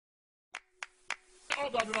Oh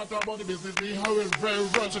God, we're not talking about the business. We have a very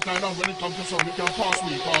versatile now when it comes to something. We can pass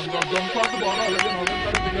week on. Don't cross the border already,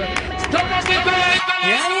 you know. Stop us in the light.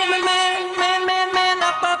 Yeah, I am a man,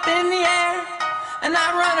 up in the air. And I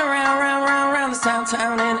run around this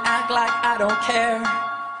town and act like I don't care.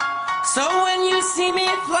 So when you see me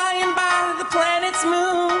flying by the planet's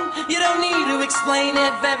moon, you don't need to explain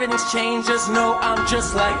it, if everything's changed, just know I'm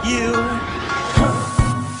just like you.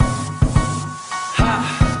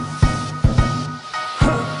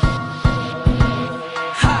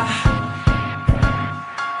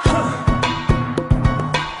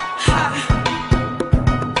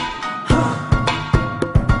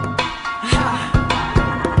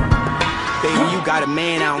 Got a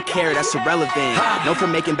man, I don't care, that's irrelevant. Known for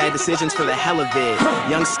making bad decisions for the hell of it.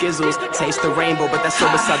 Young Skizzles, taste the rainbow, but that's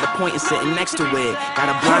so beside the point and sitting next to it.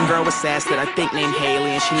 Got a blonde girl with sass that I think named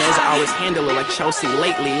Haley, and she knows I always handle her like Chelsea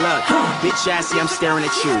lately. Look, bitch assy, I'm staring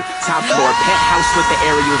at you. Top floor, penthouse with the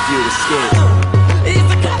aerial view. It's skid. It's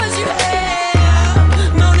the colors you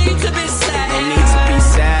have, no need to be sad. No need to be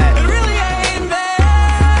sad. It really ain't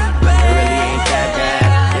bad, bad. It really ain't that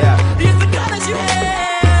bad, yeah. It's the colors you have.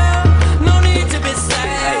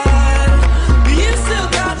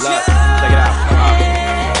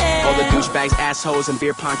 Bags, assholes, and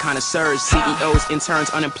beer pong connoisseurs, CEOs, interns,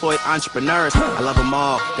 unemployed entrepreneurs. I love them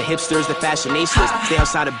all. The hipsters, the fashionistas. Stay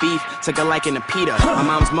outside of beef, took a liking to PETA. My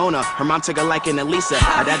mom's Mona, her mom took a liking to Lisa.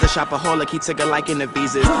 My dad's a shopaholic, he took a liking to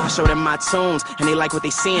visas. I showed them my tunes, and they like what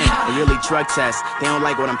they seeing. They really drug test, they don't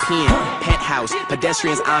like what I'm peeing. Penthouse,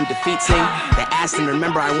 pedestrians I'm defeating. They asked him,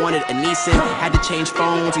 remember I wanted a Nissan. Had to change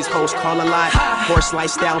phones, these hoes call a lot. Horse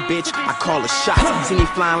lifestyle, bitch, I call a shot. See me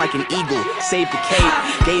flying like an eagle, save the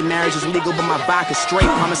cape. Gay marriage is legal, but my vodka's straight.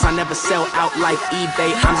 Promise I never sell out like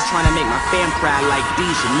eBay. I'm just trying to make my fam cry like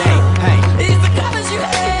Dejanay. Hey, it's the colors you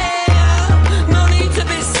have, no need to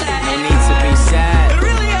be sad. No need to be sad. It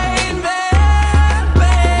really ain't bad,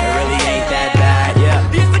 bad. It really ain't that bad, yeah.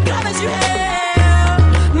 It's the colors you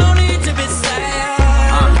have, no need to be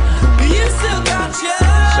sad. You still got yours.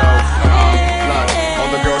 So, look,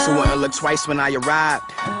 all the girls who wouldn't look twice when I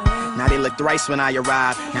arrived, now they look thrice when I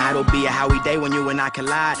arrive. Now it'll be a Howie day when you and I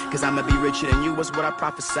collide. Cause I'ma be richer than you was what I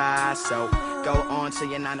prophesied. So go on to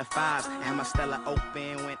your 9 to 5s. And my Stella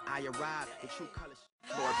open when I arrive. The true colors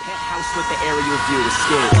for a penthouse with the aerial view is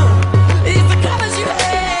skid. It's the colors you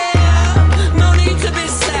have, no need to be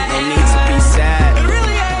sad. No need to be sad. It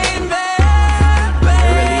really ain't bad, bad.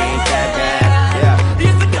 It really ain't that bad, yeah.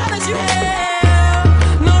 It's the colors you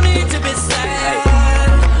have, no need to be sad.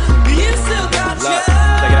 You still got yours.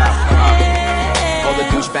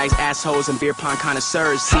 Bags, assholes, and beer pong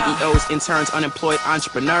connoisseurs, CEOs, interns, unemployed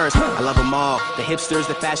entrepreneurs. I love them all. The hipsters,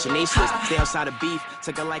 the fashionistas. Stay outside of beef,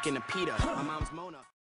 took a liking to PETA. My mom's Mona.